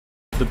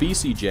The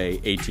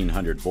BCJ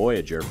 1800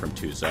 Voyager from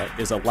TUSA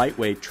is a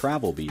lightweight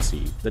travel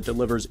BC that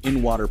delivers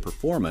in-water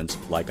performance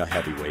like a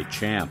heavyweight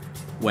champ.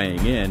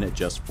 Weighing in at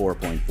just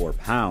 4.4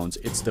 pounds,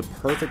 it's the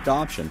perfect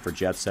option for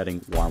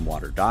jet-setting warm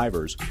water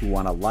divers who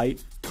want a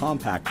light,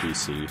 compact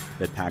BC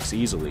that packs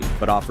easily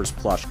but offers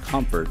plush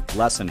comfort,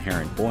 less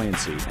inherent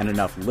buoyancy, and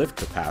enough lift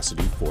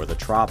capacity for the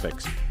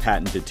tropics.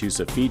 Patented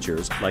TUSA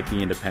features like the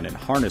independent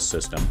harness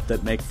system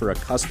that make for a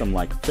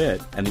custom-like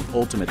fit and the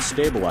ultimate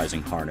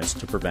stabilizing harness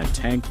to prevent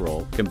tank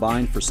roll,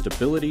 combine for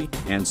stability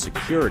and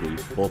security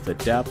both at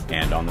depth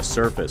and on the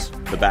surface.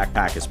 The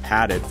backpack is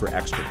padded for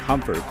extra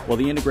comfort, while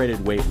the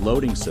integrated weight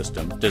loading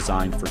system,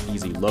 designed for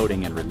easy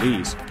loading and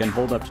release, can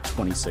hold up to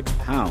 26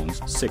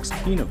 pounds,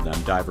 16 of them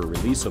diver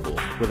releasable,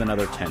 with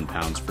another 10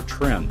 pounds for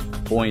trim.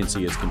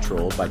 Buoyancy is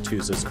controlled by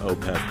TUSA's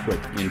OPEV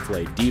quick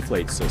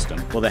inflate-deflate system,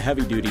 while the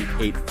heavy-duty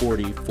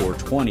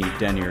 840-420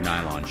 denier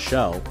nylon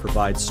shell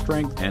provides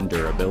strength and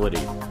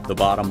durability. The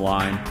bottom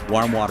line,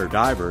 warm water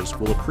divers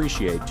will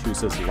appreciate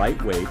TUSA's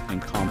lightweight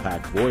and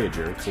compact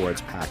Voyager for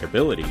its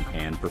packability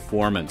and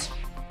performance.